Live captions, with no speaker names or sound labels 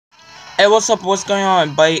Hey, what's up? What's going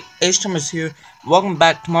on? Buddy, HTimbers here. Welcome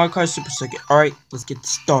back to Mario Kart Super Circuit. Alright, let's get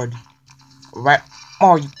started. Alright,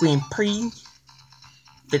 Mario Grand Prix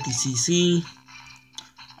 50cc.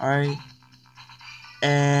 Alright.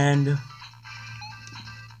 And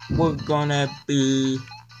we're gonna be...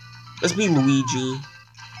 let's be Luigi.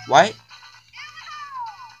 What?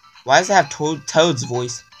 Why does it have Toad's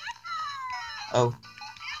voice? Oh.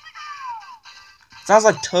 Sounds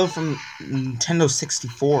like Toad from Nintendo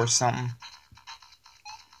 64 or something.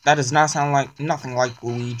 That does not sound like nothing like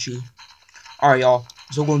Luigi. Alright, y'all.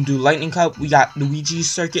 So we're gonna do Lightning Cup. We got Luigi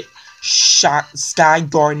Circuit, Sky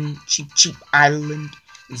Garden, Cheap Island,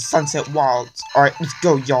 and Sunset Wilds. Alright, let's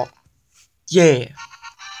go, y'all. Yeah.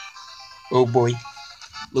 Oh boy.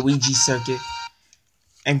 Luigi Circuit.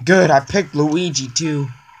 And good, I picked Luigi too.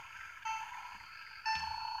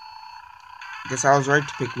 Guess I was right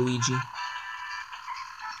to pick Luigi.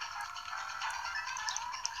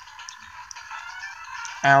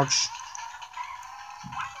 Ouch.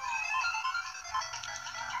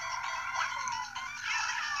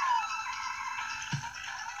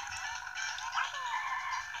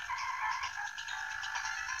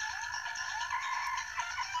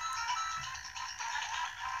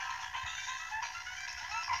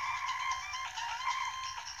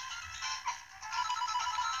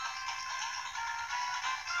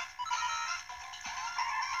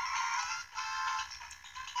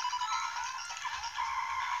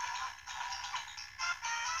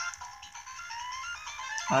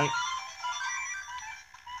 Alright.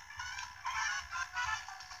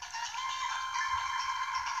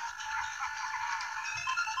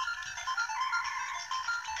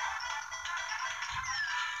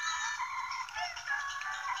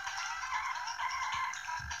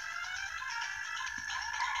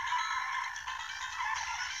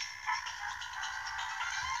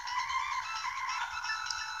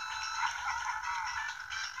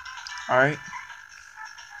 Alright.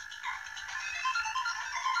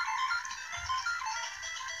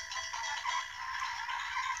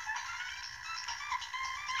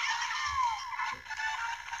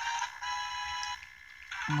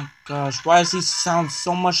 Oh my gosh, why does he sound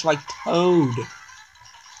so much like Toad?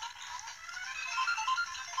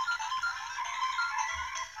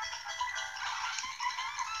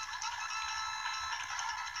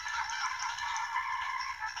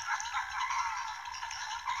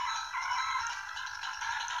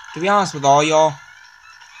 To be honest with all y'all,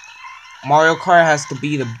 Mario Kart has to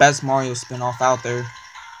be the best Mario spin-off out there.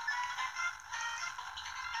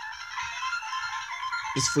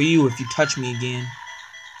 It's for you if you touch me again.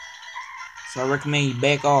 So I recommend you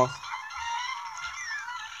back off.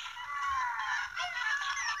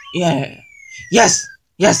 Yeah. Yes!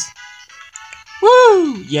 Yes!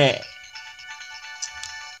 Woo! Yeah.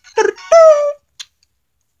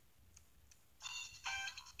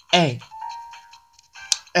 Hey.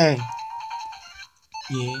 Hey.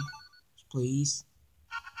 Yeah. Please.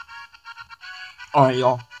 Alright,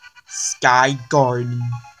 y'all. Sky Garden.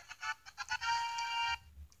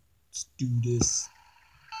 Let's do this.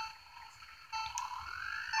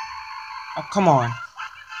 Oh, come on.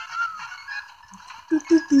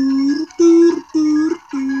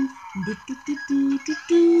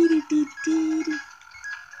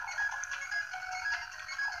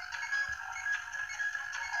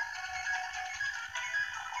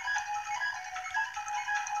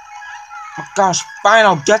 Oh gosh, fine,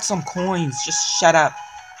 I'll get some coins. Just shut up.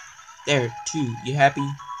 There, 2. You happy?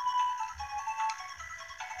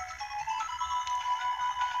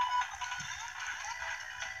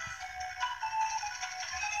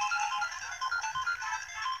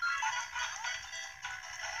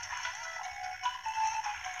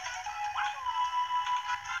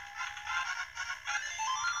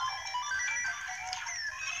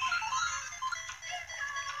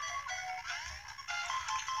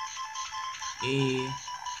 Yeah.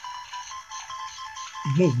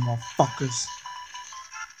 Move, motherfuckers.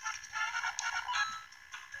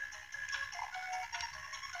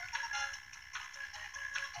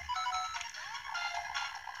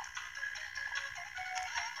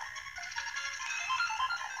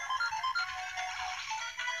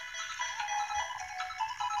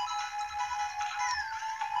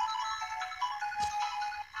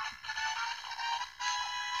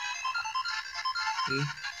 Okay.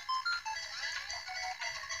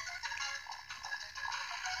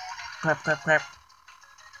 Crap.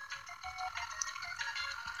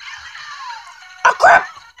 Oh crap!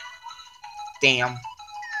 Damn.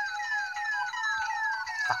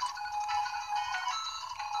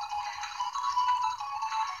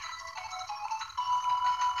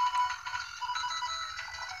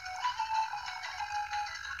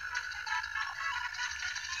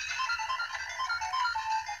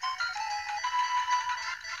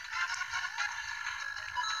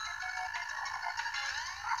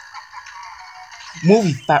 Move,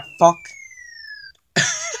 you fat fuck.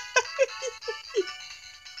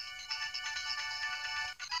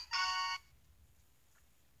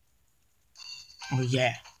 Oh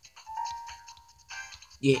yeah.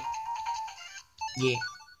 Yeah. Yeah.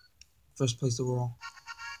 First place overall.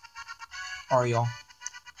 Alright, y'all.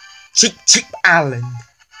 Cheap Island.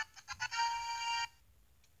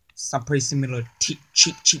 Sound pretty similar to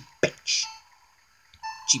cheap bitch.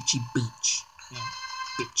 Cheap beach. Yeah.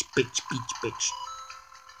 Bitch.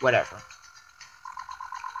 Whatever.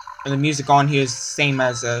 And the music on here is the same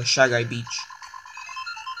as Shy Guy Beach.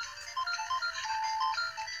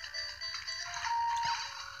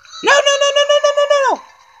 No.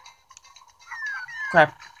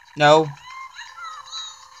 Crap. No.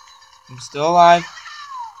 I'm still alive.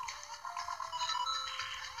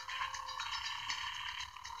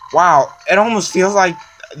 Wow. It almost feels like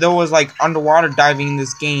there was like underwater diving in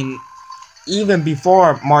this game even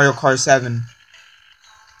before Mario Kart 7.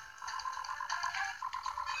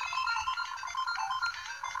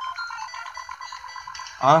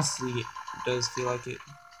 Honestly, it does feel like it.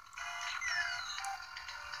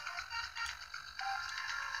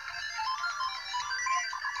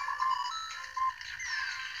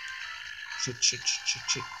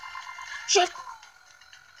 Shit.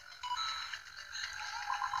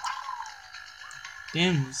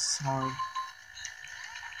 Damn, this is hard.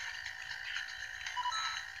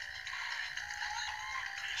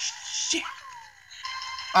 Shit.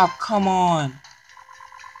 Oh, come on.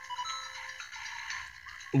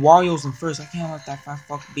 Wario's in first. I can't let that fat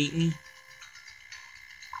fuck beat me.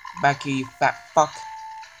 Back here, you fat fuck.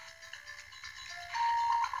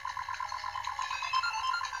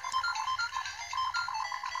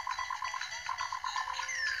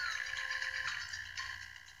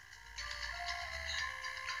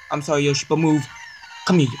 I'm sorry, Yoshi, but move.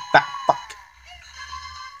 Come here, you fat fuck.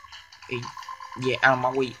 Hey, yeah, out of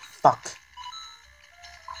my way, fuck.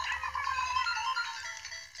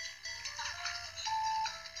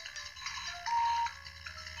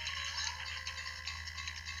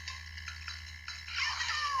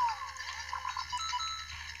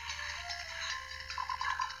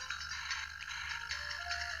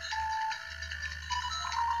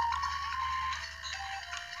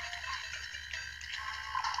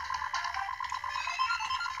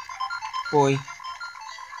 Boy.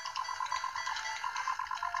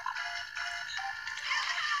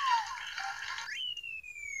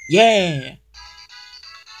 Yeah.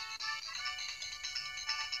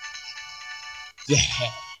 Yeah.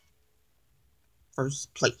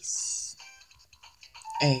 First place.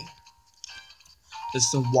 Hey.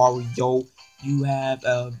 Listen, Wario. You have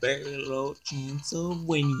a very low chance of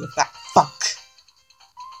winning with that fuck.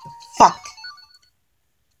 Fuck.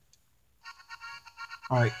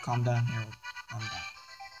 Alright, calm down, Harold. Calm down.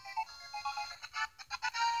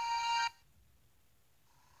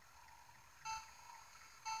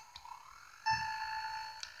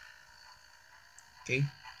 Okay.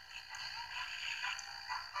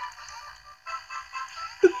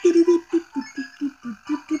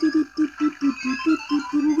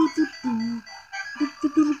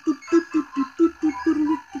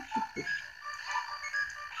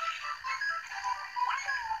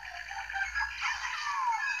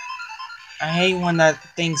 I hate when that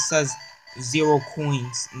thing says 0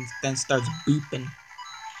 coins and then starts beeping.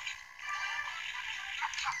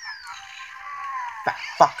 Fat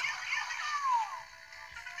fuck.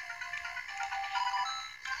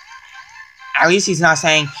 At least he's not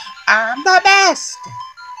saying, I'm the best!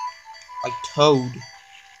 Like Toad.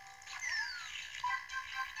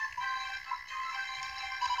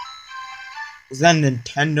 Is that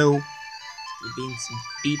Nintendo? You're being some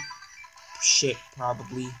deep shit,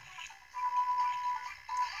 probably.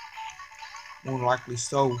 More likely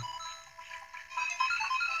so.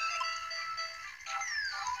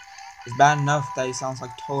 It's bad enough that he sounds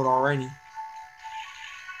like Toad already.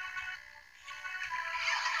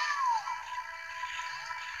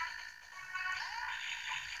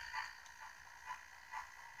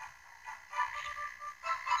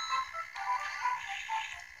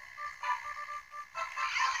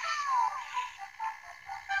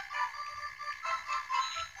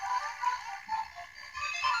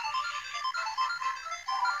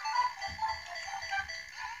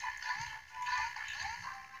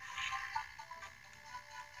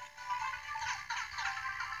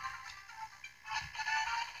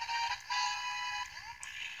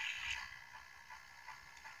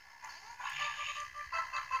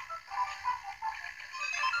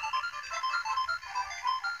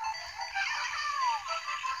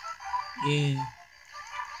 Yeah.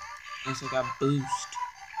 Guess I got boost.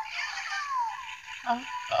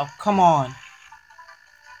 Oh, come on.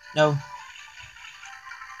 No.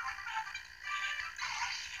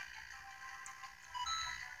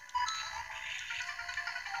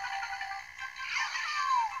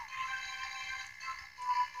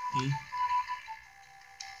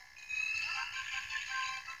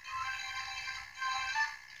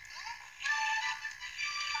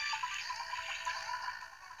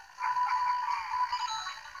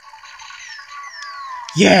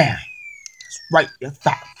 Yeah. That's right, you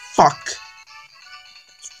fat fuck.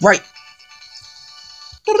 That's right.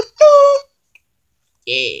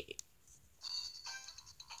 Yeah.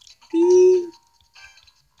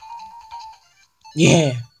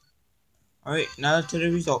 Yeah. Alright, now to the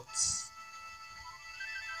results.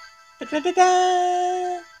 Da, da, da,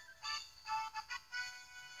 da.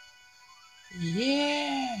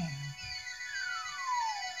 Yeah.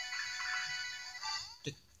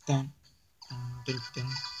 Dun, dun, dun, dun.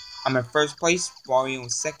 I'm in first place, Mario in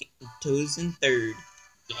second, and Toads in third.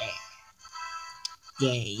 Yeah.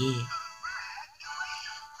 Yeah, yeah.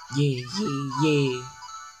 Yeah, yeah, yeah.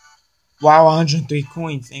 Wow, 103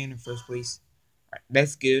 coins and in first place. Alright,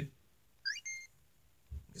 that's good.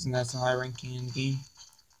 Isn't that a high ranking in the game?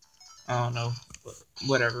 I don't know, but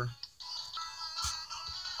whatever.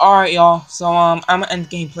 Alright, y'all. So, I'm gonna end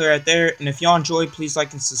the gameplay right there. And if y'all enjoyed, please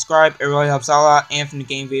like and subscribe. It really helps out a lot. And from the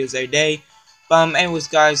game videos every day. But, anyways,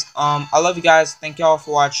 guys, I love you guys. Thank y'all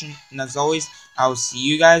for watching. And as always, I will see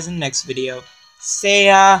you guys in the next video. See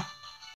ya!